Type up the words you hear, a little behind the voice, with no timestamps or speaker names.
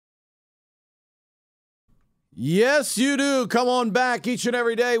Yes, you do. Come on back each and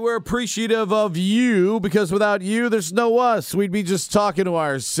every day. We're appreciative of you because without you, there's no us. We'd be just talking to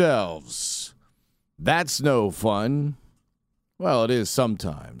ourselves. That's no fun. Well, it is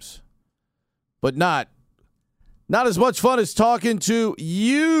sometimes, but not as much fun as talking to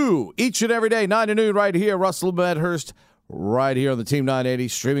you each and every day, 9 to noon right here. Russell Medhurst right here on the Team 980,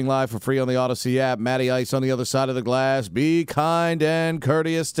 streaming live for free on the Odyssey app. Matty Ice on the other side of the glass. Be kind and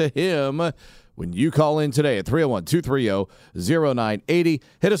courteous to him when you call in today at 301-230-0980.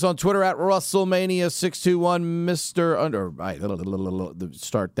 Hit us on Twitter at RussellMania621.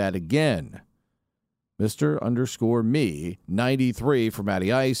 Start that again. Mr. _me93 for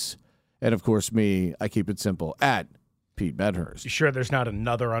Matty Ice. And, of course, me, I keep it simple, at Pete Medhurst. You sure there's not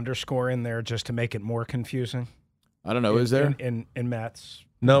another underscore in there just to make it more confusing? I don't know. Is there? In Matt's...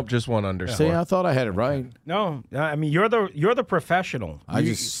 Nope, just one underscore. See, I thought I had it right. No, I mean you're the professional. I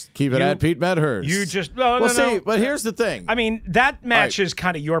just keep it at Pete Medhurst. You just see, but here's the thing. I mean that matches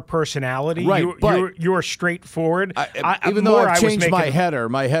kind of your personality. Right, you're straightforward. Even though I've changed my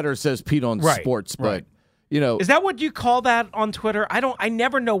header says Pete on Sports, but you know, is that what you call that on Twitter? I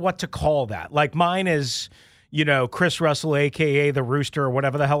never know what to call that. Like mine is, you know, Chris Russell, a.k.a. the Rooster, or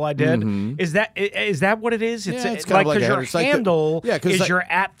whatever the hell I did. Mm-hmm. Is that what it is? It's kind of like your handle is your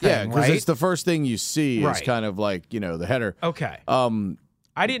at thing, yeah, because it's the first thing you see is kind of like, you know, the header. Okay.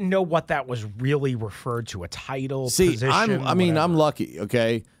 I didn't know what that was really referred to, a title, position. I'm lucky,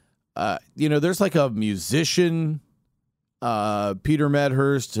 okay? You know, there's like a musician, Peter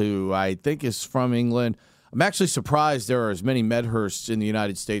Medhurst, who I think is from England. I'm actually surprised there are as many Medhursts in the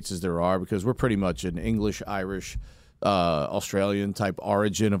United States as there are because we're pretty much an English, Irish, Australian type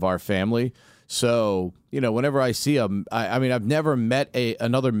origin of our family. So, you know, whenever I see I've never met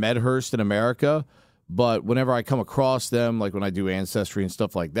another Medhurst in America, but whenever I come across them, like when I do Ancestry and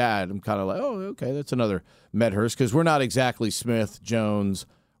stuff like that, I'm kind of like, oh, okay, that's another Medhurst because we're not exactly Smith, Jones,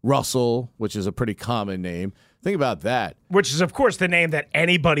 Russell, which is a pretty common name. Think about that. Which is, of course, the name that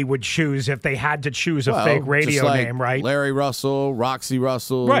anybody would choose if they had to choose a fake radio name, right? Larry Russell, Roxy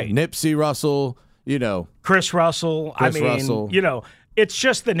Russell, Nipsey Russell, you know. Chris Russell. Russell. You know, it's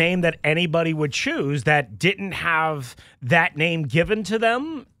just the name that anybody would choose that didn't have that name given to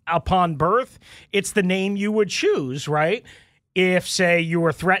them upon birth. It's the name you would choose, right? If, say, you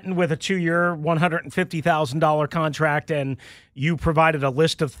were threatened with a 2-year, $150,000 contract and you provided a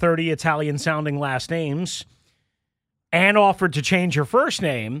list of 30 Italian-sounding last names and offered to change your first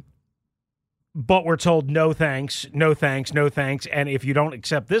name, but we're told no thanks, no thanks, no thanks, and if you don't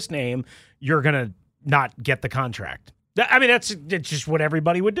accept this name, you're going to not get the contract. I mean, it's just what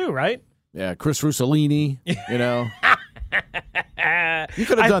everybody would do, right? Yeah, Chris Russellini, you know. You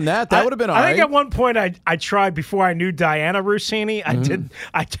could have done that. That would have been all right. I think at one point I tried, before I knew Diana Rossini, I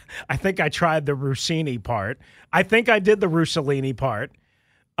think I tried the Rossini part. I think I did the Russellini part.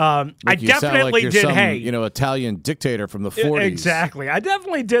 I definitely did. Hey, you know, Italian dictator from the 40s. Exactly. I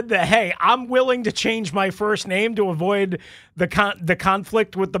definitely did the. Hey, I'm willing to change my first name to avoid the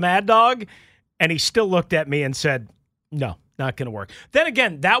conflict with the Mad Dog, and he still looked at me and said, "No, not going to work." Then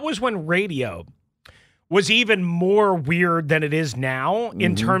again, that was when radio was even more weird than it is now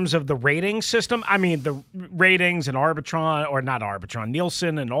in terms of the rating system. I mean, the ratings and Arbitron, or not Arbitron,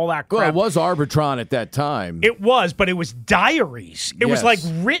 Nielsen and all that crap. Well, it was Arbitron at that time. It was, but it was diaries. It was like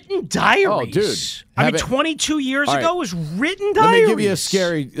written diaries. Oh, dude. I mean, 22 years ago, it was written diaries.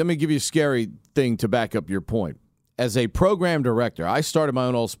 Let me give you a scary thing to back up your point. As a program director, I started my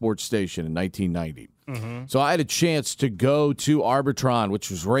own all sports station in 1990. Mm-hmm. So I had a chance to go to Arbitron, which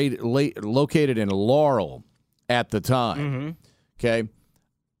was located in Laurel at the time. Mm-hmm. Okay.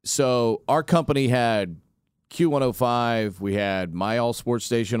 So our company had Q105. We had my all sports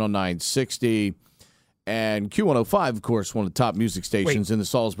station on 960. And Q105, of course, one of the top music stations in the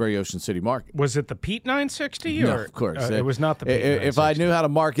Salisbury Ocean City market. Was it the Pete 960? No, of course. It was not the Pete 960. If I knew how to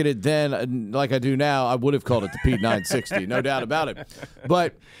market it then, like I do now, I would have called it the Pete 960. No doubt about it.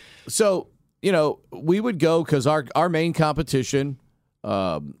 But so, you know, we would go because our main competition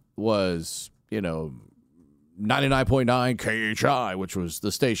was, you know, 99.9 KHI, which was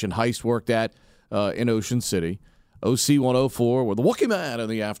the station Heist worked at in Ocean City. OC 104 with the Wookie Man in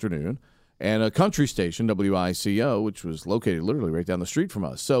the afternoon. And a country station, WICO, which was located literally right down the street from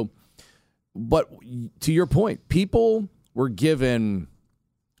us. So, but to your point, people were given,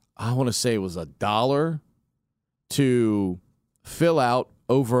 I want to say it was $1 to fill out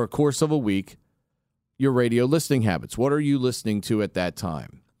over a course of a week your radio listening habits. What are you listening to at that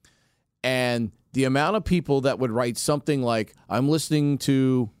time? And the amount of people that would write something like, I'm listening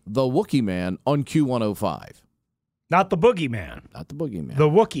to the Wookie Man on Q105. Not the Boogeyman. Not the Boogeyman. The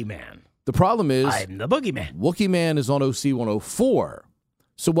Wookie Man. The problem is I'm the boogeyman. Wookie Man is on OC 104.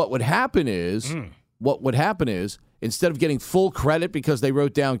 So what would happen is, instead of getting full credit because they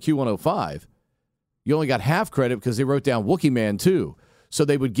wrote down Q105, you only got half credit because they wrote down Wookie Man too. So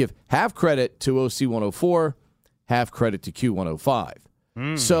they would give half credit to OC 104, half credit to Q105.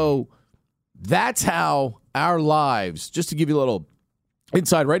 So that's how our lives, just to give you a little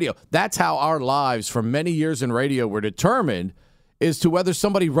inside radio, that's how our lives for many years in radio were determined, is to whether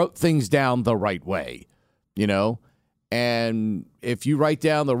somebody wrote things down the right way, you know? And if you write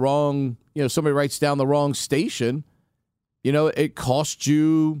down the wrong, somebody writes down the wrong station, it costs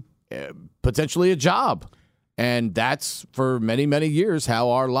you potentially a job. And that's for many, many years how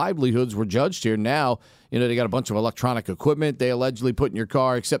our livelihoods were judged here. Now, they got a bunch of electronic equipment they allegedly put in your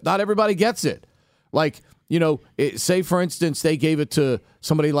car, except not everybody gets it. Like, say, for instance, they gave it to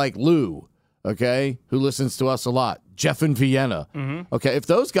somebody like Lou, okay, who listens to us a lot, Jeff in Vienna. Mm-hmm. Okay, if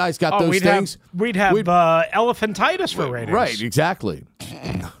those guys got those things. We'd have elephantitis for ratings. Right, exactly.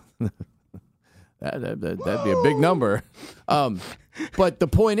 That'd be a big number. But the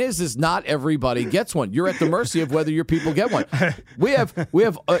point is not everybody gets one. You're at the mercy of whether your people get one. We have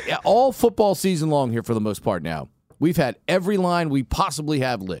all football season long here for the most part now. We've had every line we possibly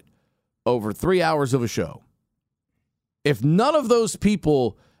have lit over 3 hours of a show. If none of those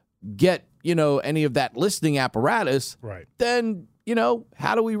people get, any of that listening apparatus, right, then,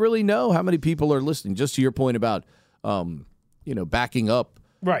 how do we really know how many people are listening? Just to your point about, backing up.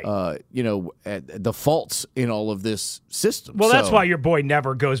 Right. The faults in all of this system. Well, that's why your boy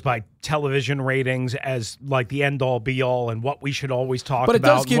never goes by television ratings as like the end all be all and what we should always talk about. But it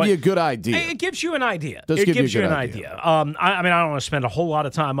does give you a good idea. It gives you an idea. It gives you an idea. I don't want to spend a whole lot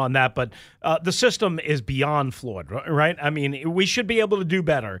of time on that, but the system is beyond flawed, right? I mean, we should be able to do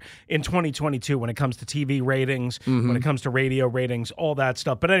better in 2022 when it comes to TV ratings, when it comes to radio ratings, all that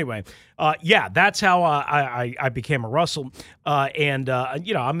stuff. But anyway, that's how I became a Russell.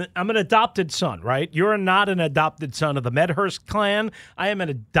 I'm an adopted son, right? You're not an adopted son of the Medhurst clan. I am an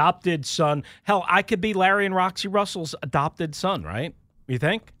adopted son. Hell, I could be Larry and Roxy Russell's adopted son, right? You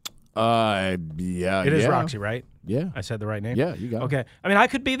think? Yeah. It is Roxy, right? Yeah. I said the right name? Yeah, you got it. Okay. I mean, I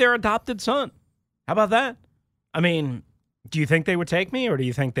could be their adopted son. How about that? I mean, do you think they would take me, or do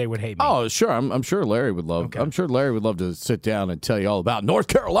you think they would hate me? Oh, sure. I'm sure Larry would love. Okay. I'm sure Larry would love to sit down and tell you all about North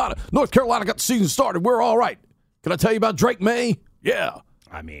Carolina. North Carolina got the season started. We're all right. Can I tell you about Drake May? Yeah.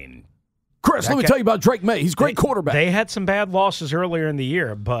 I mean, Chris, let me tell you about Drake May. He's a great quarterback. They had some bad losses earlier in the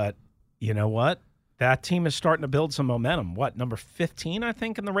year, but you know what? That team is starting to build some momentum. What, number 15, I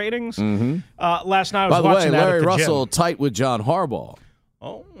think, in the ratings? Mm-hmm. Last night I was watching that at the Larry Russell gym. tight with John Harbaugh.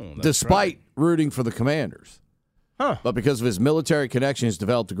 Oh, despite rooting for the Commanders. Huh. But because of his military connection, he's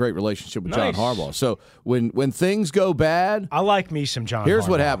developed a great relationship with Nice. John Harbaugh. So when things go bad, I like me some John here's Harbaugh.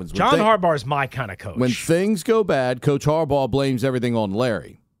 what happens. John Harbaugh is my kind of coach. When things go bad, Coach Harbaugh blames everything on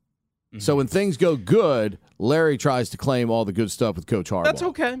Larry. Mm-hmm. So when things go good, Larry tries to claim all the good stuff with Coach Harbaugh.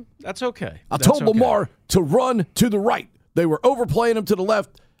 That's okay. I told Lamar to run to the right. They were overplaying him to the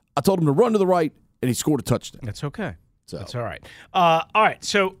left. I told him to run to the right, and he scored a touchdown. That's okay. So. That's all right. All right,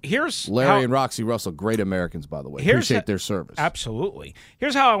 so here's Larry and Roxy Russell, great Americans, by the way. Appreciate their service. Absolutely.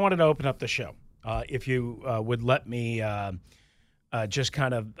 Here's how I wanted to open up the show. If you would let me just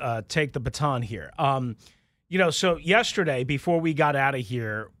kind of take the baton here. So yesterday, before we got out of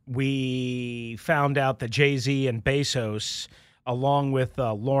here, we found out that Jay-Z and Bezos, along with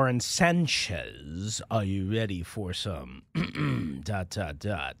Lauren Sanchez, are you ready for some ...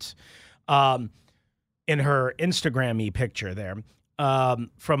 in her Instagram-y picture there,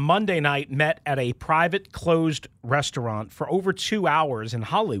 from Monday night, met at a private closed restaurant for over 2 hours in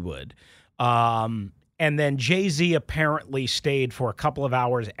Hollywood. And then Jay-Z apparently stayed for a couple of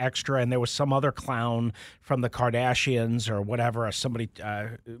hours extra, and there was some other clown from the Kardashians or whatever. Somebody,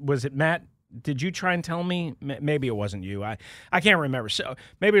 was it Matt? Did you try and tell me? Maybe it wasn't you. I can't remember. So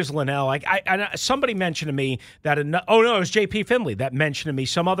maybe it was Linnell. Somebody mentioned to me that it was J.P. Finley that mentioned to me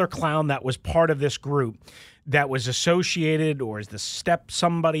some other clown that was part of this group that was associated or is the step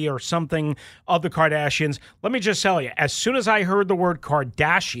somebody or something of the Kardashians. Let me just tell you, as soon as I heard the word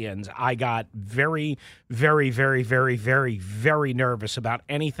Kardashians, I got very, very, very, very, very, very nervous about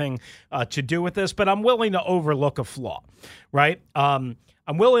anything to do with this. But I'm willing to overlook a flaw, right?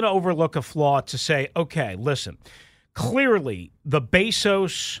 I'm willing to overlook a flaw to say, okay, listen, clearly the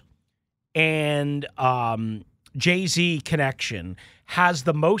Bezos and Jay-Z connection has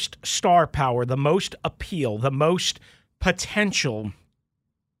the most star power, the most appeal, the most potential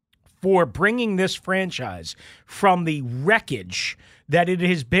for bringing this franchise from the wreckage that it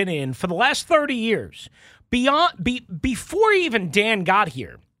has been in for the last 30 years. Before even Dan got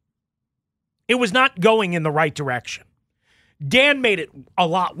here, It was not going in the right direction. Dan made it a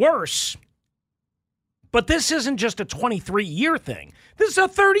lot worse. But this isn't just a 23-year thing. This is a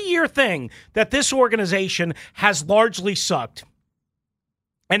 30-year thing that this organization has largely sucked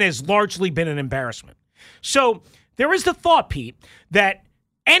and has largely been an embarrassment. So there is the thought, Pete, that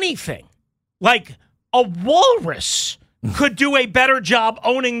anything like a walrus could do a better job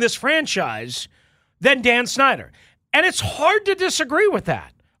owning this franchise than Dan Snyder. And it's hard to disagree with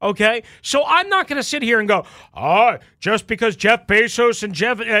that. Okay, so I'm not going to sit here and go, just because Jeff Bezos and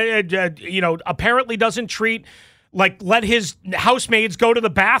Jeff, apparently doesn't let his housemaids go to the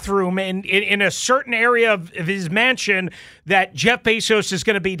bathroom in a certain area of his mansion, that Jeff Bezos is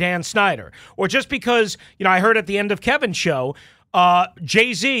going to be Dan Snyder. Or just because, I heard at the end of Kevin's show,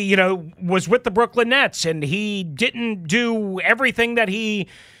 Jay-Z, was with the Brooklyn Nets and he didn't do everything that he,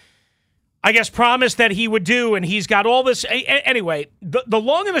 I guess, promised that he would do, and he's got all this. Anyway, the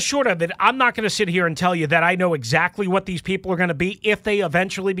long and the short of it, I'm not going to sit here and tell you that I know exactly what these people are going to be if they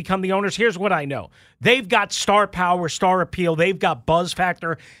eventually become the owners. Here's what I know. They've got star power, star appeal. They've got buzz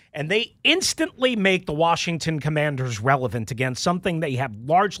factor, and they instantly make the Washington Commanders relevant again, something they have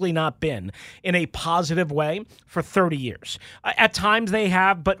largely not been in a positive way for 30 years. At times they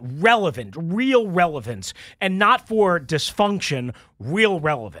have, but relevant, real relevance, and not for dysfunction, real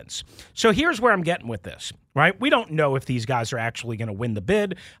relevance. So here's where I'm getting with this, right? We don't know if these guys are actually going to win the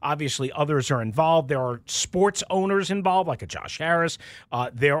bid. Obviously, others are involved. There are sports owners involved, like a Josh Harris.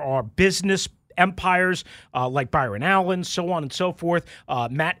 There are business empires like Byron Allen, so on and so forth.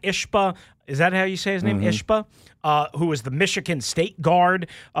 Matt Ishba, is that how you say his name? Ishba, who was the Michigan State guard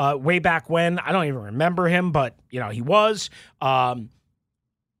way back when. I don't even remember him, but he was. All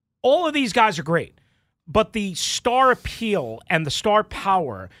of these guys are great, but the star appeal and the star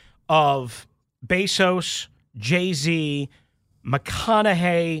power of Bezos, Jay-Z,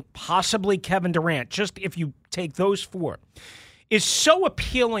 McConaughey, possibly Kevin Durant, just if you take those four, is so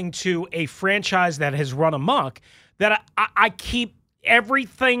appealing to a franchise that has run amok that I keep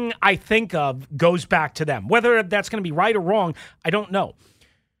everything I think of goes back to them. Whether that's going to be right or wrong, I don't know.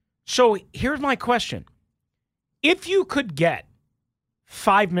 So here's my question. If you could get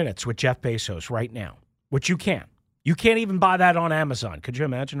 5 minutes with Jeff Bezos right now, which you can't even buy that on Amazon. Could you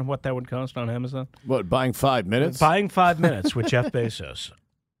imagine what that would cost on Amazon? What, buying 5 minutes? Buying 5 minutes with Jeff Bezos.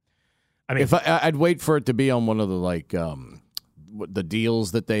 I mean, if I'd wait for it to be on one of the the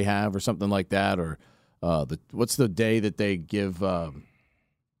deals that they have or something like that, or what's the day that they give?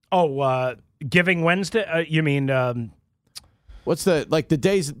 Giving Wednesday. You mean? What's the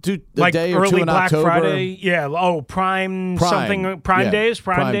days? The like day or early two in Black October? Friday. Yeah. Prime something. Prime days,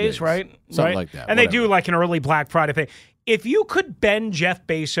 right? Something like that. And they do like an early Black Friday thing. If you could bend Jeff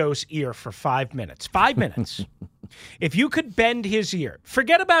Bezos' ear for 5 minutes, if you could bend his ear,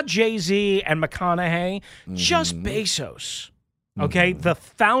 forget about Jay-Z and McConaughey, just Bezos. Okay, the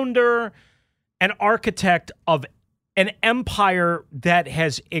founder and architect of an empire that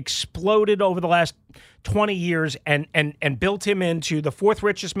has exploded over the last 20 years and built him into the fourth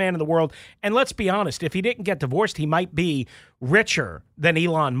richest man in the world. And let's be honest, if he didn't get divorced, he might be richer than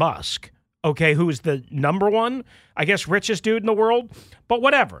Elon Musk, okay, who's the number one, I guess, richest dude in the world. But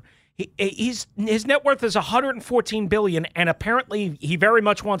whatever. His net worth is $114 billion, and apparently he very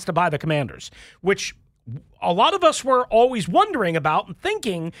much wants to buy the Commanders, which a lot of us were always wondering about and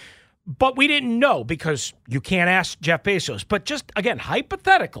thinking, but we didn't know because you can't ask Jeff Bezos. But just, again,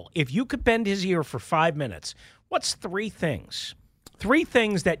 hypothetical, if you could bend his ear for 5 minutes, what's 3 things? 3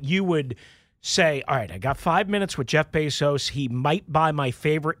 things that you would say, all right, I got 5 minutes with Jeff Bezos. He might buy my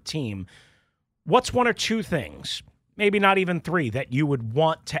favorite team. What's 1 or 2 things, maybe not even 3, that you would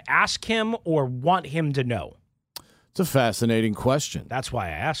want to ask him or want him to know? It's a fascinating question. That's why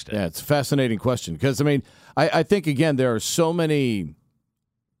I asked it. Yeah, it's a fascinating question because, I think, again, there are so many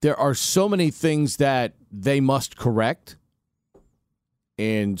things that they must correct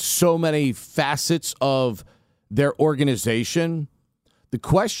and so many facets of their organization. The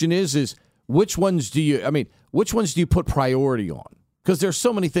question is which ones do you put priority on? Because there's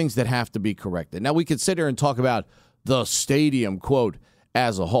so many things that have to be corrected. Now, we could sit here and talk about the stadium, quote,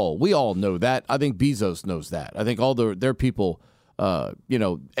 as a whole. We all know that. I think Bezos knows that. I think all their people,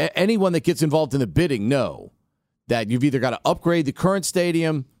 anyone that gets involved in the bidding know that you've either got to upgrade the current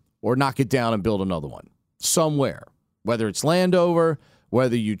stadium or knock it down and build another one somewhere, whether it's Landover,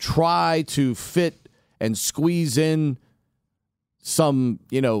 whether you try to fit and squeeze in some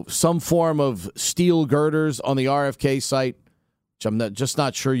form of steel girders on the RFK site, which I'm just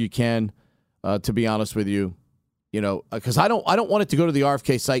not sure you can, to be honest with you. Because I don't want it to go to the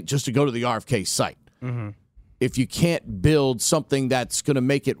RFK site just to go to the RFK site. Mm-hmm. If you can't build something that's going to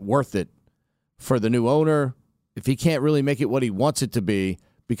make it worth it for the new owner, if he can't really make it what he wants it to be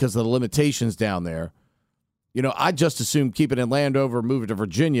because of the limitations down there, I'd just assume keep it in Landover, move it to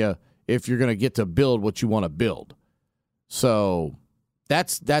Virginia if you're going to get to build what you want to build. So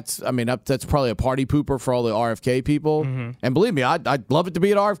that's probably a party pooper for all the RFK people. Mm-hmm. And believe me, I'd love it to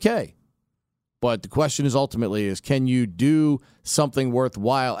be at RFK. But the question is ultimately can you do something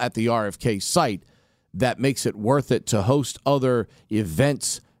worthwhile at the RFK site that makes it worth it to host other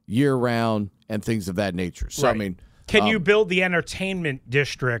events year-round and things of that nature? So, right. Can you build the entertainment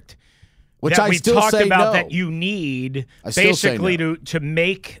district which that I we still talked say about no. that you need basically to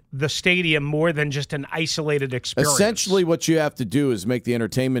make the stadium more than just an isolated experience? Essentially what you have to do is make the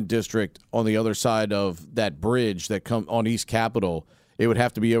entertainment district on the other side of that bridge that come on East Capitol. It would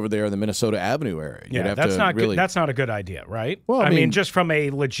have to be over there in the Minnesota Avenue area. Yeah, that's not good. That's not a good idea, right? Well, I mean, just from a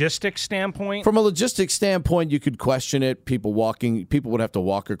logistics standpoint. From a logistics standpoint, you could question it. People would have to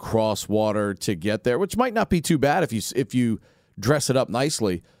walk across water to get there, which might not be too bad if you dress it up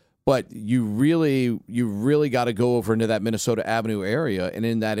nicely. But you really got to go over into that Minnesota Avenue area and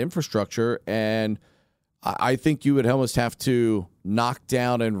in that infrastructure. And I think you would almost have to knock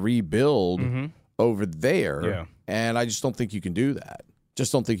down and rebuild over there. Yeah. And I just don't think you can do that.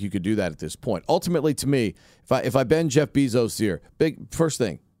 Just don't think you could do that at this point. Ultimately, to me, if I bend Jeff Bezos here, first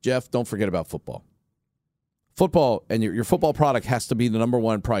thing, Jeff, don't forget about football. Football and your football product has to be the number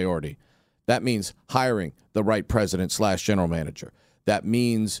one priority. That means hiring the right president / general manager. That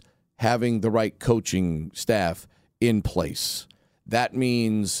means having the right coaching staff in place. That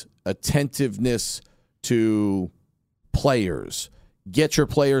means attentiveness to players. Get your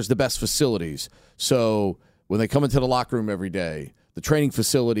players the best facilities. So when they come into the locker room every day, the training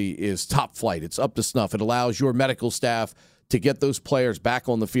facility is top flight. It's up to snuff. It allows your medical staff to get those players back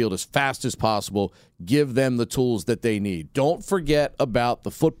on the field as fast as possible. Give them the tools that they need. Don't forget about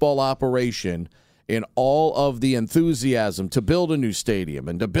the football operation in all of the enthusiasm to build a new stadium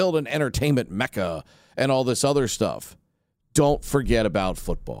and to build an entertainment mecca and all this other stuff. Don't forget about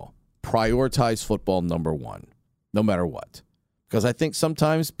football. Prioritize football number one, no matter what. Because I think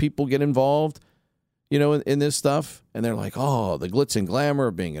sometimes people get involved in this stuff, and they're like, oh, the glitz and glamour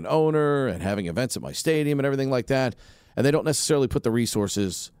of being an owner and having events at my stadium and everything like that, and they don't necessarily put the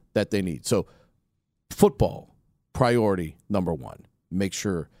resources that they need. So football, priority number one. Make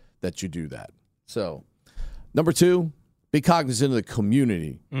sure that you do that. So number two, be cognizant of the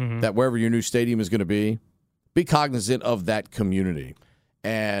community, that wherever your new stadium is going to be cognizant of that community.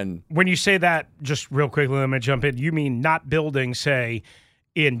 And when you say that, just real quickly, let me jump in, you mean not building, say,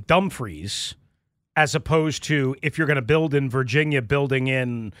 in Dumfries, as opposed to if you're going to build in Virginia, building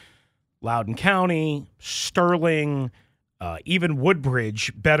in Loudoun County, Sterling, even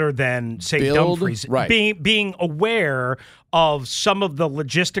Woodbridge, better than, say, Dumfries. Right. Being aware of some of the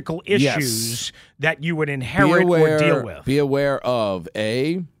logistical issues that you would inherit or deal with. Be aware of,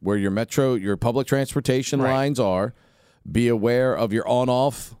 where your public transportation lines are. Be aware of your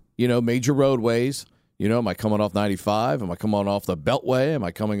on-off, major roadways. Am I coming off 95? Am I coming off the Beltway? Am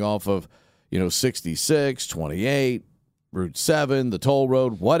I coming off of 66, 28, Route 7, the toll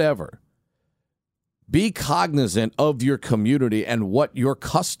road, whatever. Be cognizant of your community and what your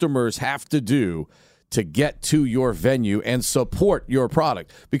customers have to do to get to your venue and support your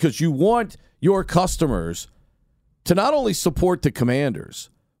product, because you want your customers to not only support the Commanders,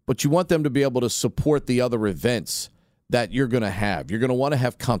 but you want them to be able to support the other events that you're going to have. You're going to want to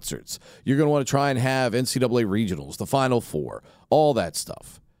have concerts. You're going to want to try and have NCAA regionals, the Final Four, all that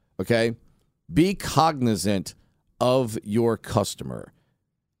stuff, okay? Be cognizant of your customer.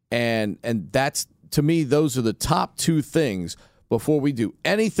 And that's, to me, those are the top two things before we do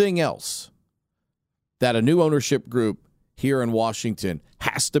anything else that a new ownership group here in Washington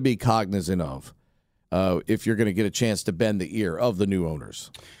has to be cognizant of if you're going to get a chance to bend the ear of the new owners.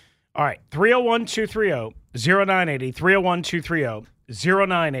 All right, 301-230-0980,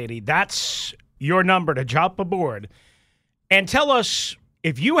 301-230-0980. That's your number to jump aboard and tell us,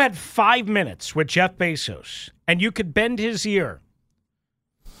 if you had 5 minutes with Jeff Bezos and you could bend his ear,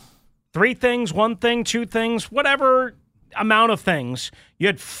 3 things, 1 thing, 2 things, whatever amount of things, you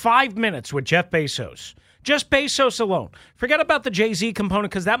had 5 minutes with Jeff Bezos. Just Bezos alone. Forget about the Jay-Z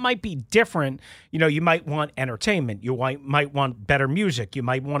component, because that might be different. You might want entertainment. You might want better music. You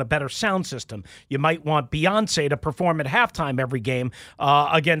might want a better sound system. You might want Beyonce to perform at halftime every game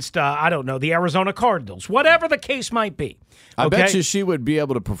against, the Arizona Cardinals. Whatever the case might be. I bet you she would be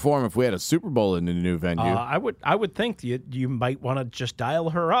able to perform if we had a Super Bowl in the new venue. I would think you might want to just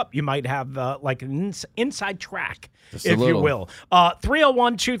dial her up. You might have like an inside track, if you will.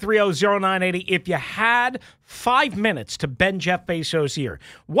 301-230-0980. If you had had 5 minutes to bend Jeff Bezos' ear,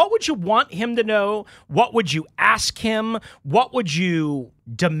 what would you want him to know? What would you ask him? What would you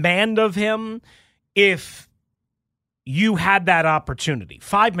demand of him if you had that opportunity?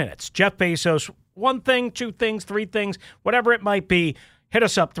 5 minutes. Jeff Bezos, one thing, two things, three things, whatever it might be. Hit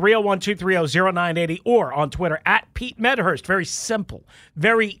us up, 301-230-0980, or on Twitter, at Pete Medhurst. Very simple,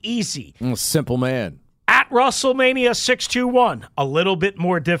 very easy. Simple man. At WrestleMania621, a little bit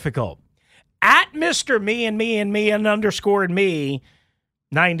more difficult. At Mr. Me and underscore and me,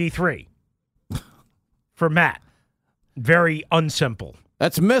 93. For Matt. Very unsimple.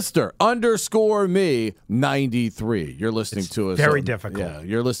 That's Mr. underscore me 93. You're listening to us. Very difficult. Yeah,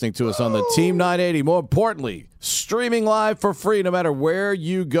 you're listening to us on the Team 980. More importantly, streaming live for free no matter where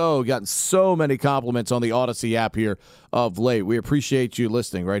you go. Gotten so many compliments on the Odyssey app here of late. We appreciate you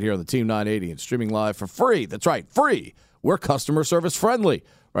listening right here on the Team 980 and streaming live for free. That's right, free. We're customer service friendly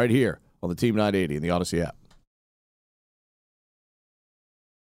right here on the Team 980 and the Odyssey app.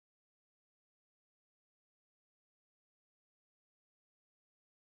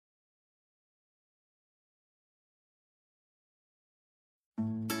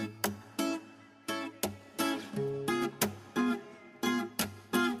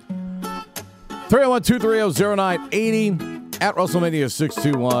 Three 301-230-0980 at WrestleMania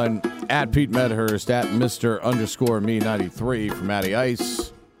 621 at Pete Medhurst at Mr. underscore me 93 from Matty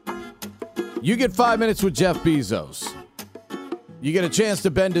Ice. You get 5 minutes with Jeff Bezos. You get a chance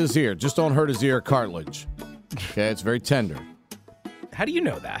to bend his ear. Just don't hurt his ear cartilage. Okay, it's very tender. How do you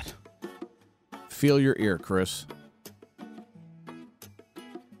know that? Feel your ear, Chris.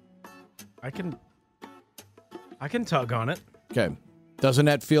 I can tug on it. Okay. Doesn't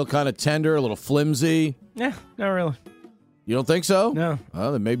that feel kind of tender, a little flimsy? Yeah, not really. You don't think so? No.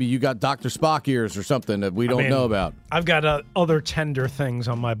 Well, then maybe you got Dr. Spock ears or something that we don't know about. I've got other tender things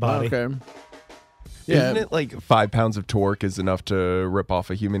on my body. Okay. Yeah. Isn't it like 5 pounds of torque is enough to rip off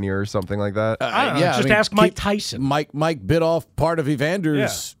a human ear or something like that? I don't know. Just ask Mike Tyson. Mike bit off part of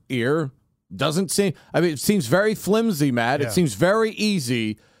Evander's ear. Doesn't seem, it seems very flimsy, Matt. Yeah. It seems very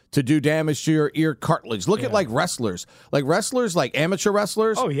easy to do damage to your ear cartilage. Look at like wrestlers, like amateur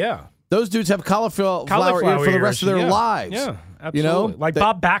wrestlers. Oh, yeah. Those dudes have cauliflower ear for the rest of their lives. Yeah, absolutely. You know? Like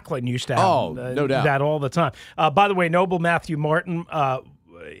Bob Backlund used to have no doubt. that all the time. By the way, Noble Matthew Martin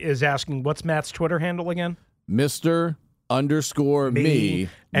is asking, what's Matt's Twitter handle again? Mr. underscore me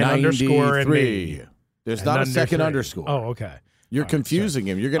and 93. underscore and me. There's not a second underscore. Oh, okay. You're confusing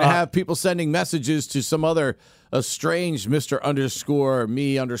him. You're going to have people sending messages to some other estranged Mr. underscore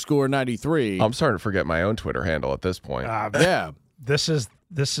me underscore 93. I'm starting to forget my own Twitter handle at this point. Yeah. This is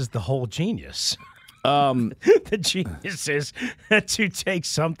the whole genius. The genius is to take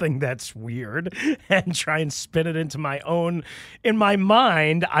something that's weird and try and spin it into my own. In my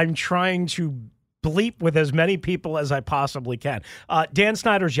mind, I'm trying to bleep with as many people as I possibly can. Dan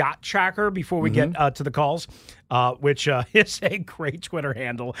Snyder's Yacht Tracker, before we get to the calls, which is a great Twitter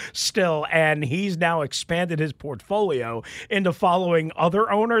handle still, and he's now expanded his portfolio into following other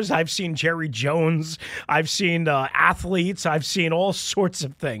owners. I've seen Jerry Jones. I've seen athletes. I've seen all sorts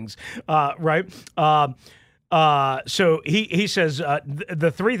of things, right? So he says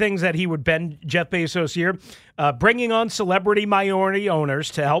the three things that he would bend Jeff Bezos here, bringing on celebrity minority owners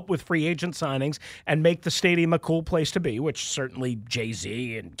to help with free agent signings and make the stadium a cool place to be, which certainly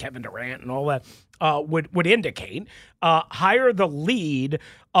Jay-Z and Kevin Durant and all that would indicate. Hire the lead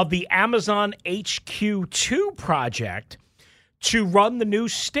of the Amazon HQ2 project to run the new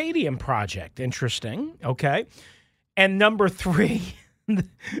stadium project. Interesting. Okay. And number three,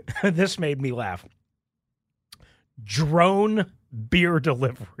 this made me laugh. Drone beer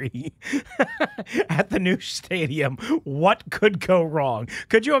delivery at the new stadium. What could go wrong?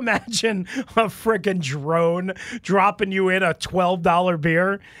 Could you imagine a freaking drone dropping you in a $12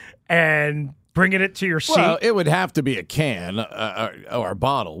 beer and bringing it to your seat? Well, it would have to be a can or a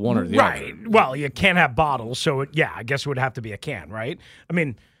bottle, one or the other. Right. Well, you can't have bottles, so I guess it would have to be a can, right? I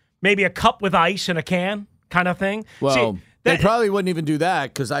mean, maybe a cup with ice in a can kind of thing. Well, they probably wouldn't even do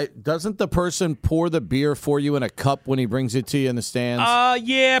that because doesn't the person pour the beer for you in a cup when he brings it to you in the stands?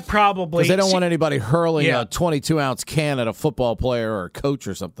 Yeah, probably. Because they don't want anybody hurling a 22-ounce can at a football player or a coach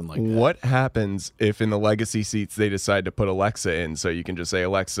or something like that. What happens if in the legacy seats they decide to put Alexa in so you can just say,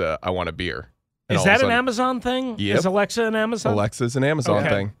 Alexa, I want a beer? And is that an Amazon thing? Yep. Is Alexa an Amazon? Alexa's an Amazon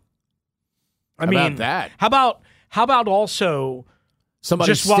thing. I mean, about that? How about also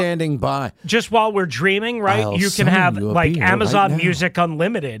somebody standing by? Just while we're dreaming, right? You can have like Amazon Music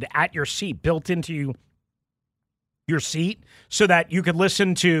Unlimited at your seat, built into your seat, so that you could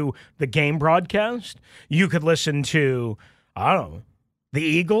listen to the game broadcast. You could listen to, I don't know, the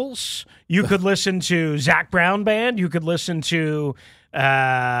Eagles. You could listen to Zach Brown Band. You could listen to who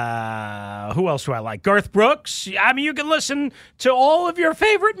else do I like? Garth Brooks. I mean, you can listen to all of your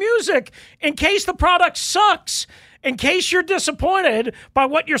favorite music in case the product sucks. In case you're disappointed by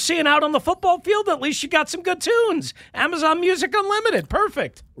what you're seeing out on the football field, at least you got some good tunes. Amazon Music Unlimited.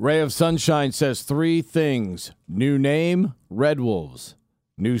 Perfect. Ray of Sunshine says 3 things. New name, Red Wolves.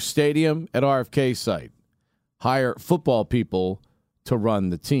 New stadium at RFK site. Hire football people to run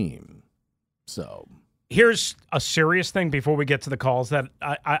the team. So here's a serious thing before we get to the calls that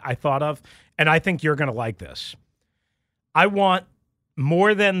I thought of, and I think you're going to like this. I want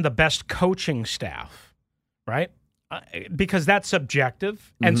more than the best coaching staff, right? Because that's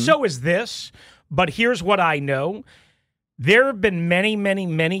subjective, and so is this. But here's what I know. There have been many, many,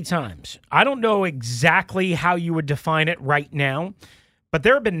 many times. I don't know exactly how you would define it right now, but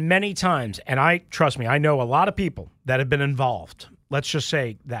there have been many times, and trust me, I know a lot of people that have been involved. Let's just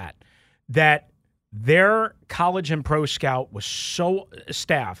say that their college and pro staff was so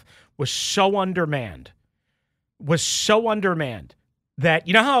undermanned that,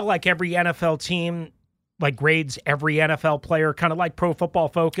 you know how like every NFL team like grades every NFL player, kind of like Pro Football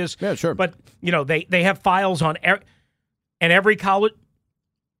Focus. Yeah, sure. But, you know, they have files on every college.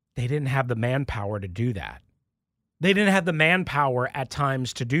 They didn't have the manpower to do that. They didn't have the manpower at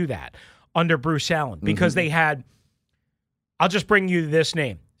times to do that under Bruce Allen because they had, I'll just bring you this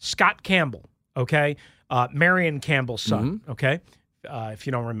name, Scott Campbell, okay? Marion Campbell's son, okay? If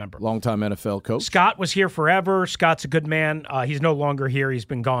you don't remember. Longtime NFL coach. Scott was here forever. Scott's a good man. He's no longer here. He's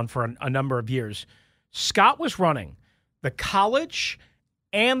been gone for a number of years. Scott was running the college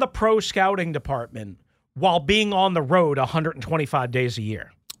and the pro scouting department while being on the road 125 days a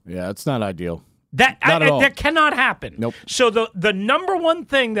year. Yeah, it's not ideal. That cannot happen. Nope. So the number one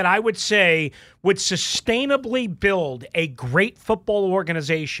thing that I would say would sustainably build a great football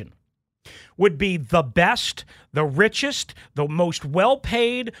organization would be the best, the richest, the most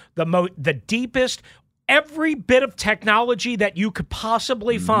well-paid, the deepest, every bit of technology that you could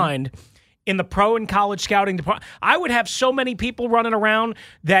possibly find in the pro and college scouting department. I would have so many people running around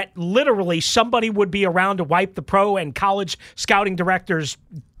that literally somebody would be around to wipe the pro and college scouting directors'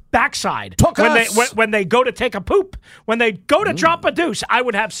 backside when they go to take a poop, when they go to drop a deuce. I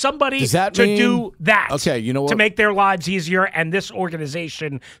would have somebody do that. Okay, you know what? To make their lives easier and this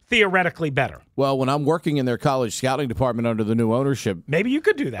organization theoretically better. Well, when I'm working in their college scouting department under the new ownership, maybe you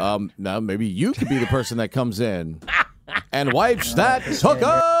could do that. No, maybe you could be the person that comes in and wipes that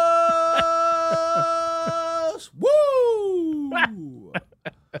hooker. Woo!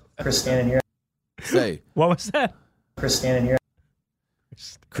 Chris standing here. Say, what was that? Chris standing here.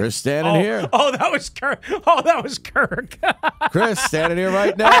 Chris standing here. Oh, that was Kirk. Chris standing here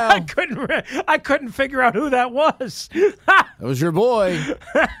right now. I couldn't figure out who that was. That was your boy.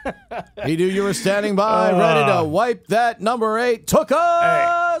 He knew you were standing by, ready to wipe that number 8. Took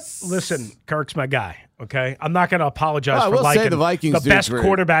us. Hey, listen, Kirk's my guy. Okay, I'm not going to apologize for liking the Vikings. The best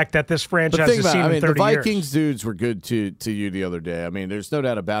quarterback that this franchise has seen in 30 years. The Vikings dudes were good to you the other day. I mean, there's no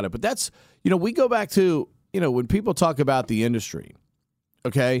doubt about it. But that's, we go back to, when people talk about the industry.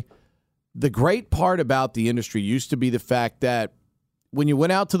 Okay, the great part about the industry used to be the fact that when you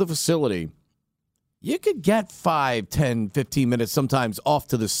went out to the facility, you could get 5, 10, 15 minutes sometimes off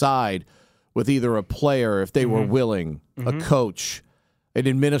to the side with either a player, if they were willing, a coach, an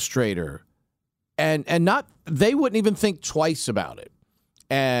administrator, and they wouldn't even think twice about it.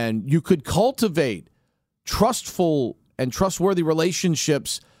 And you could cultivate trustful and trustworthy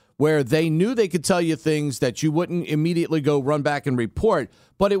relationships where they knew they could tell you things that you wouldn't immediately go run back and report,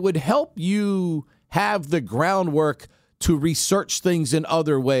 but it would help you have the groundwork to research things in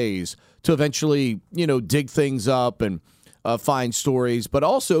other ways, to eventually, dig things up and find stories. But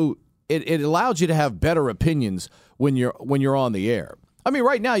also, it allows you to have better opinions when you're on the air. I mean,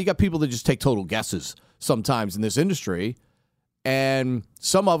 right now, you got people that just take total guesses sometimes in this industry, and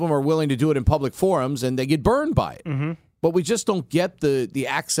some of them are willing to do it in public forums, and they get burned by it. But we just don't get the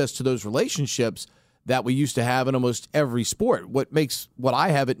access to those relationships that we used to have in almost every sport. What makes what I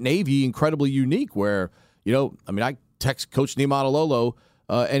have at Navy incredibly unique, where, I text Coach Niumatalolo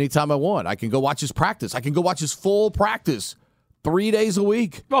anytime I want. I can go watch his practice. I can go watch his full practice 3 days a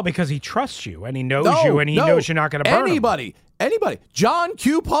week. Well, because he trusts you, and he knows you, and he knows you're not going to burn him. Anybody. John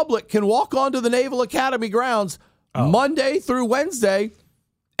Q. Public can walk onto the Naval Academy grounds Monday through Wednesday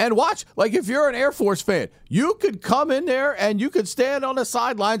and watch. Like, if you're an Air Force fan, you could come in there and you could stand on the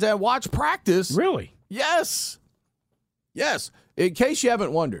sidelines and watch practice. Really? Yes. In case you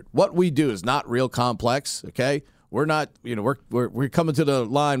haven't wondered, what we do is not real complex, okay? We're not, we're coming to the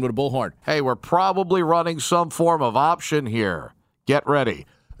line with a bullhorn. Hey, we're probably running some form of option here. Get ready,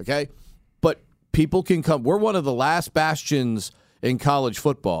 okay? But people can come. We're one of the last bastions in college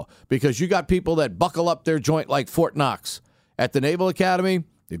football because you got people that buckle up their joint like Fort Knox. At the Naval Academy,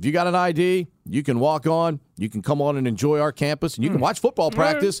 if you got an ID, you can walk on, you can come on and enjoy our campus, and you can watch football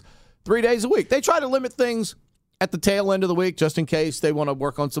practice 3 days a week. They try to limit things at the tail end of the week just in case they want to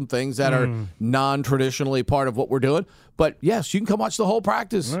work on some things that are non-traditionally part of what we're doing. But, yes, you can come watch the whole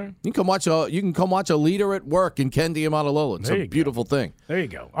practice. Right. You can come watch a leader at work in Ken Diamantolola. It's a beautiful thing. There you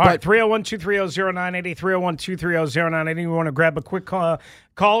go. All right, 301-230-0980, 301-230-0980. We want to grab a quick call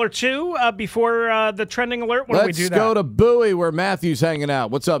or two before the trending alert when we do that. Let's go to Bowie where Matthew's hanging out.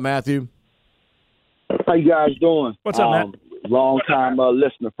 What's up, Matthew? How you guys doing? What's up, Matt? Long-time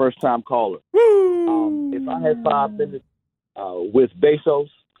listener, first-time caller. Woo! If I had 5 minutes with Bezos,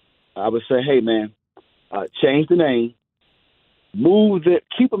 I would say, hey, man, change the name,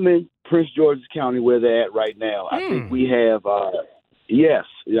 keep them in Prince George's County where they're at right now. I think we have,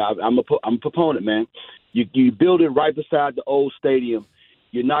 I'm a proponent, man. You build it right beside the old stadium.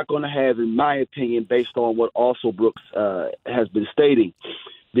 You're not going to have, in my opinion, based on what also Brooks has been stating,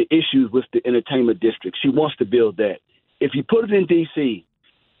 the issues with the entertainment district. She wants to build that. If you put it in D.C.,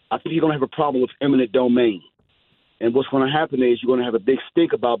 I think you're going to have a problem with eminent domain. And what's going to happen is you're going to have a big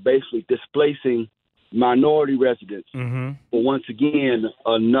stink about basically displacing minority residents. But once again,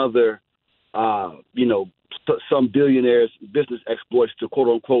 another, some billionaires' business exploits to, quote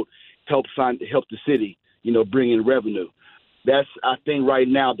unquote, help the city, bring in revenue. I think right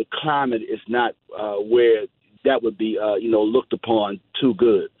now the climate is not where that would be, looked upon too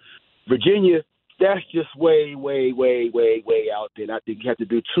good. Virginia, that's just way, way, way, way, way out there. And I think you have to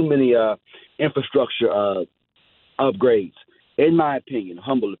do too many infrastructure upgrades. In my opinion,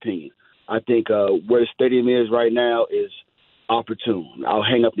 humble opinion, I think where the stadium is right now is opportune. I'll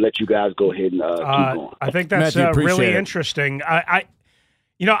hang up and let you guys go ahead and keep going. I think that's really interesting.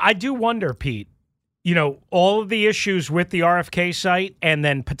 I do wonder, Pete, all of the issues with the RFK site and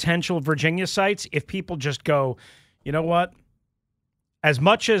then potential Virginia sites, if people just go, you know what? As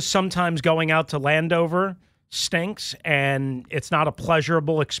much as sometimes going out to Landover stinks and it's not a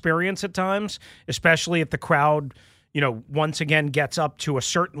pleasurable experience at times, especially if the crowd, once again gets up to a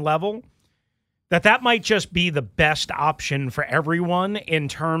certain level, that might just be the best option for everyone in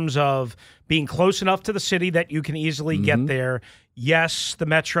terms of being close enough to the city that you can easily get there. Yes, the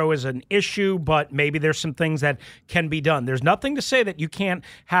metro is an issue, but maybe there's some things that can be done. There's nothing to say that you can't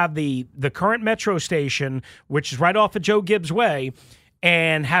have the current metro station, which is right off of Joe Gibbs Way,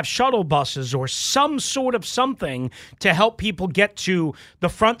 and have shuttle buses or some sort of something to help people get to the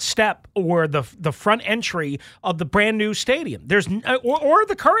front step or the front entry of the brand new stadium. There's or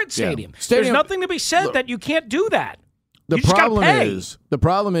the current stadium. There's nothing to be said that you can't do that. The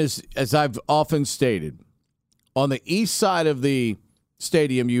problem is, as I've often stated, on the east side of the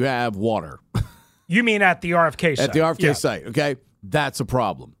stadium you have water. You mean at the RFK site? At the RFK site, okay? That's a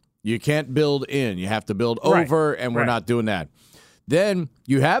problem. You can't build in. You have to build over, and we're not doing that. Then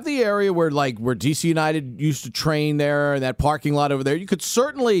you have the area where DC United used to train there, and that parking lot over there. You could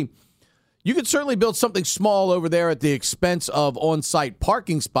certainly build something small over there at the expense of on-site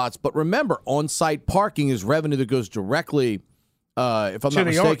parking spots. But remember, on-site parking is revenue that goes directly, if I'm not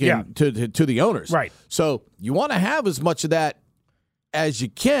mistaken, to the owners. Right. So you want to have as much of that as you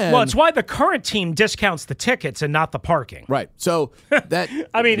can. Well, it's why the current team discounts the tickets and not the parking. Right. So that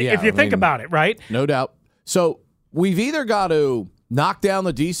if you think about it, right? No doubt. So we've either got to knock down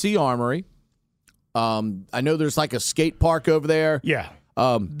the DC Armory. I know there's like a skate park over there. Yeah.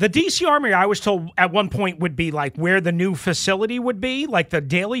 The DC Armory, I was told at one point, would be like where the new facility would be, like the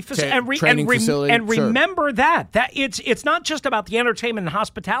daily facility. Training facility. And remember that it's not just about the entertainment and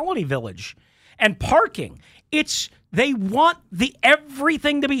hospitality village and parking. They want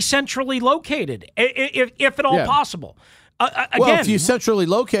everything to be centrally located, if at all possible. Again, if you centrally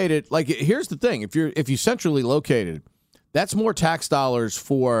located, here's the thing: if you centrally located, that's more tax dollars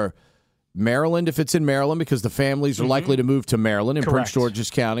for Maryland if it's in Maryland, because the families are likely to move to Maryland in Prince George's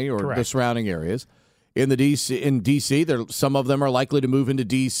County or the surrounding areas. In DC, some of them are likely to move into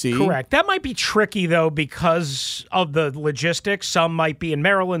DC. Correct. That might be tricky though because of the logistics. Some might be in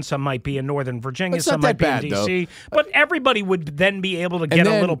Maryland, some might be in Northern Virginia, some might be in DC. But everybody would then be able to get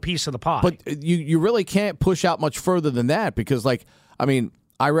a little piece of the pie. But you really can't push out much further than that because,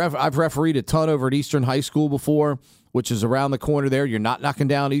 I've refereed a ton over at Eastern High School before, which is around the corner there. You're not knocking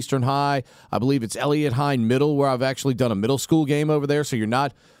down Eastern High. I believe it's Elliott Hine Middle, where I've actually done a middle school game over there. So you're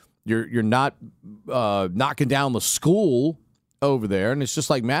not knocking down the school over there. And it's just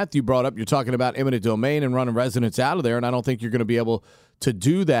like Matthew brought up, you're talking about eminent domain and running residents out of there, and I don't think you're going to be able to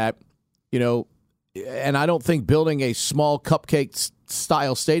do that, and I don't think building a small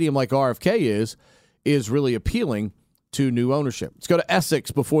cupcake-style stadium like RFK is really appealing to new ownership. Let's go to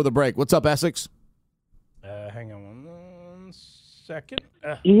Essex before the break. What's up, Essex? Hang on one second.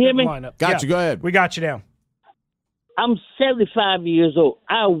 You hear me? Got you. Go ahead. We got you down. I'm 75 years old.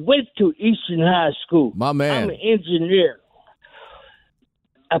 I went to Eastern High School. My man. I'm an engineer.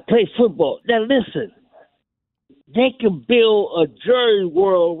 I play football. Now listen, they can build a Jerry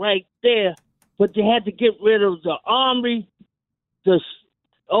World right there, but they had to get rid of the armory, the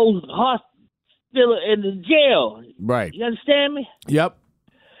old hospital, and the jail. Right. You understand me? Yep.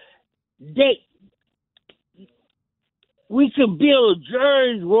 We can build a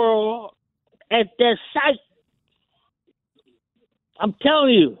Jerry World at that site. I'm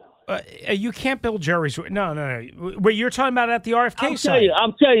telling you. You can't build Jerry's. No. Wait, you're talking about at the RFK site.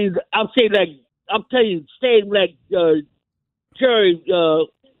 I'm telling you, staying like Jerry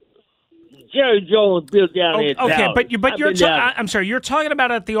Jones built down there. Okay, but you're I'm sorry, you're talking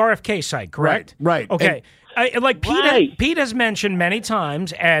about at the RFK site, correct? Right. Okay. Like Right. Pete has mentioned many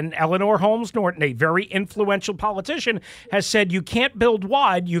times, and Eleanor Holmes Norton, a very influential politician, has said you can't build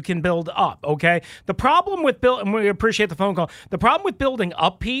wide, you can build up, okay? The problem with and we appreciate the phone call, the problem with building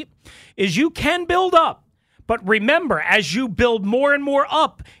up, Pete, is you can build up. But remember, as you build more and more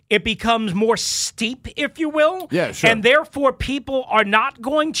up, it becomes more steep, if you will. Yeah, sure. And therefore, people are not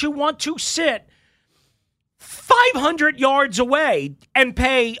going to want to sit 500 yards away and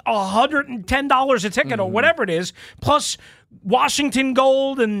pay $110 a ticket or whatever it is, plus Washington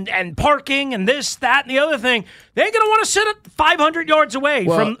Gold and parking and this, that, and the other thing. They ain't going to want to sit at 500 yards away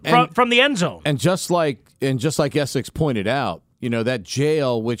from the end zone. And just like Essex pointed out, that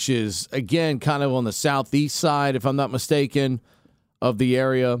jail, which is, again, kind of on the southeast side, if I'm not mistaken, of the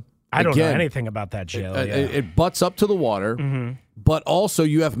area. I don't know anything about that jail. It butts up to the water, but also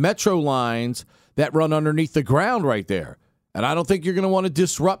you have metro lines that run underneath the ground right there. And I don't think you're going to want to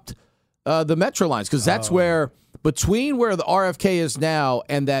disrupt the metro lines because that's where, between where the RFK is now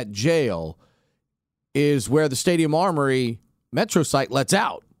and that jail, is where the Stadium Armory metro site lets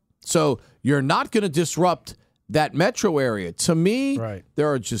out. So you're not going to disrupt that metro area. To me,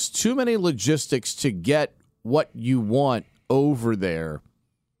 there are just too many logistics to get what you want over there.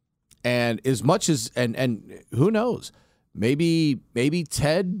 And as much as, and who knows, maybe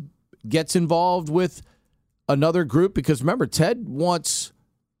Ted gets involved with another group, because remember, Ted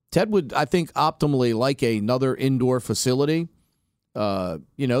would, I think, optimally like another indoor facility,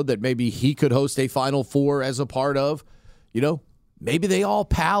 that maybe he could host a Final Four as a part of. Maybe they all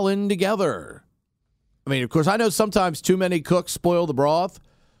pal in together. I mean, of course, I know sometimes too many cooks spoil the broth,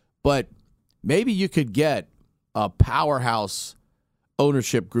 but maybe you could get a powerhouse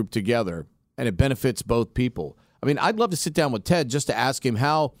ownership group together and it benefits both people. I mean, I'd love to sit down with Ted just to ask him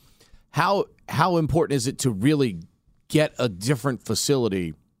how important is it to really get a different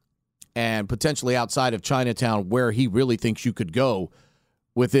facility and potentially outside of Chinatown where he really thinks you could go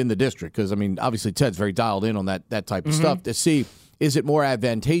within the district. Because, I mean, obviously Ted's very dialed in on that type of stuff to see, is it more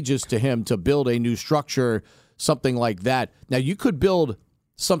advantageous to him to build a new structure, something like that. Now, you could build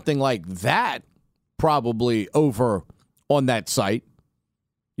something like that probably over on that site.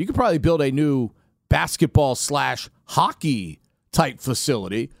 You could probably build a new basketball/hockey type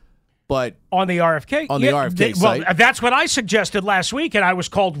facility. But on the RFK? On the RFK site. Well, that's what I suggested last week, and I was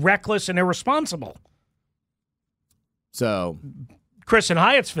called reckless and irresponsible. So Chris in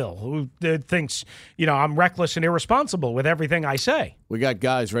Hyattsville, who thinks, I'm reckless and irresponsible with everything I say. We got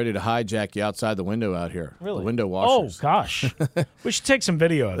guys ready to hijack you outside the window out here. Really? The window washers. Oh, gosh. We should take some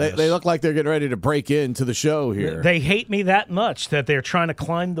video of this. They look like they're getting ready to break into the show here. They hate me that much that they're trying to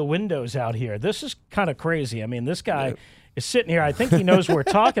climb the windows out here. This is kind of crazy. I mean, this guy is sitting here. I think he knows we're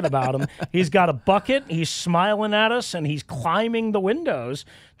talking about him. He's got a bucket. He's smiling at us, and he's climbing the windows,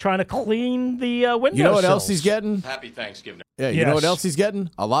 trying to clean the windows. You know what else he's getting? Happy Thanksgiving. Yeah, you know what else he's getting?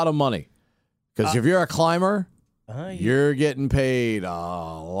 A lot of money. Because if you're a climber, you're getting paid a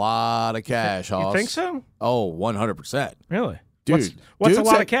lot of cash, You Hoss. think so? Oh, 100%. Really? Dude. What's a dude's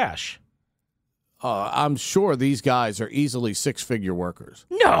lot at- of cash? I'm sure these guys are easily six-figure workers.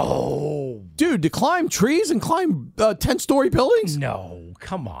 No. Dude, to climb trees and climb 10-story buildings? No.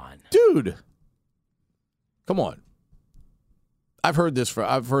 Come on. Dude. Come on. I've heard this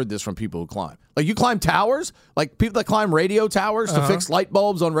from people who climb. Like, you climb towers? Like, people that climb radio towers to fix light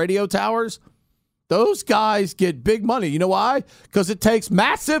bulbs on radio towers? Those guys get big money. You know why? Because it takes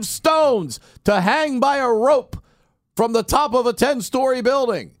massive stones to hang by a rope from the top of a 10-story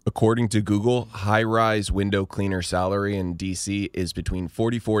building. According to Google, high-rise window cleaner salary in D.C. is between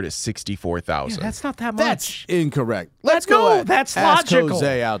 $44,000 to $64,000. That's not that much. That's incorrect. Let's go. That's ask logical.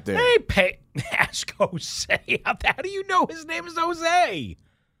 Jose out there. Hey, ask Jose. How do you know his name is Jose?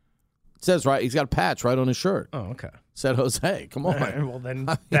 It says right. He's got a patch right on his shirt. Oh, okay. Said Jose. Come on. Well, then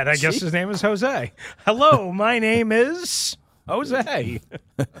I guess his name is Jose. Hello, my name is Jose.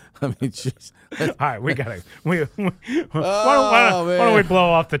 I mean, jeez. All right, we got to. Why don't we blow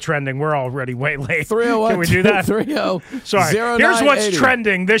off the trending? We're already way late. 301 Can we do that? 230 Sorry. Here's what's 0980.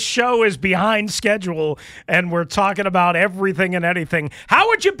 trending. This show is behind schedule, and we're talking about everything and anything. How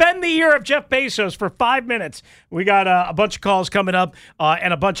would you bend the ear of Jeff Bezos for 5 minutes? We got a bunch of calls coming up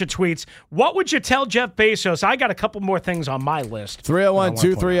and a bunch of tweets. What would you tell Jeff Bezos? I got a couple more things on my list.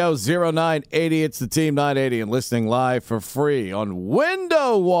 301-230-0980. It's the Team 980 and listening live for free on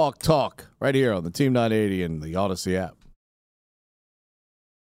Window Walk Talk right here on the Team 980 and the Odyssey app.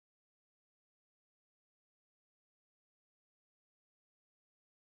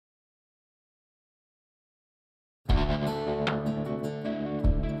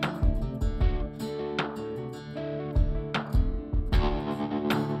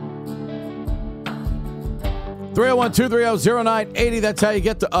 Three 301-230-0980. That's how you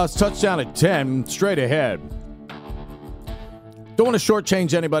get to us. Touchdown at 10. Straight ahead. Don't want to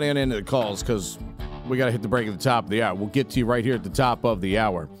shortchange anybody on any of the calls because we got to hit the break at the top of the hour. We'll get to you right here at the top of the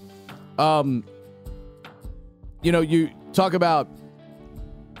hour. You talk about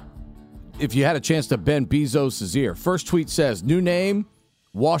if you had a chance to bend Bezos' ear. First tweet says, new name,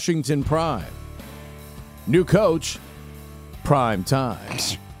 Washington Prime. New coach, Prime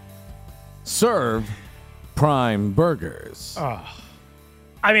Times. Serve Prime Burgers.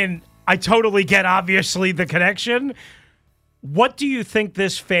 I mean, I totally get, obviously, the connection. What do you think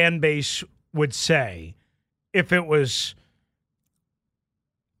this fan base would say if it was,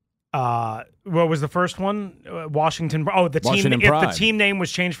 what was the first one? Washington. Oh, the Washington team. Prime. If the team name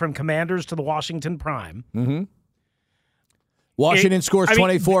was changed from Commanders to the Washington Prime. Mm-hmm. Washington scores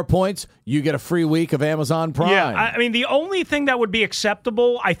 24 points. You get a free week of Amazon Prime. Yeah, I mean, the only thing that would be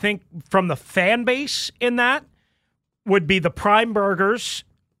acceptable, I think, from the fan base in that would be the Prime Burgers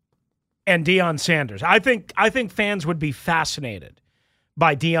and Deion Sanders. I think fans would be fascinated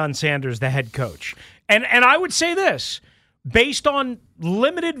by Deion Sanders, the head coach. And I would say this, based on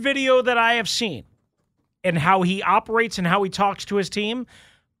limited video that I have seen and how he operates and how he talks to his team,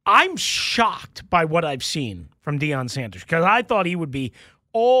 I'm shocked by what I've seen from Deion Sanders because I thought he would be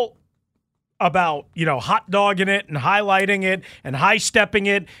all about, hot dogging it and highlighting it and high-stepping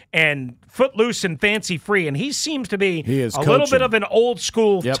it and footloose and fancy-free. And he seems to be little bit of an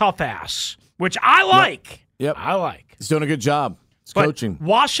old-school tough ass, which I like. Yep. I like. He's doing a good job. He's But coaching.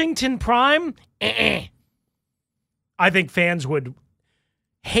 Washington Prime, I think fans would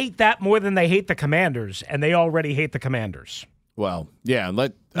hate that more than they hate the Commanders, and they already hate the Commanders. Well, yeah.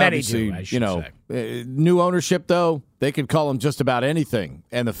 Many Obviously, do, I should say. New ownership, though, they could call him just about anything,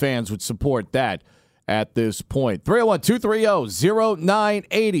 and the fans would support that at this point.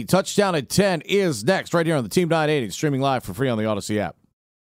 301-230-0980. Touchdown at 10 is next right here on the Team 980, streaming live for free on the Odyssey app.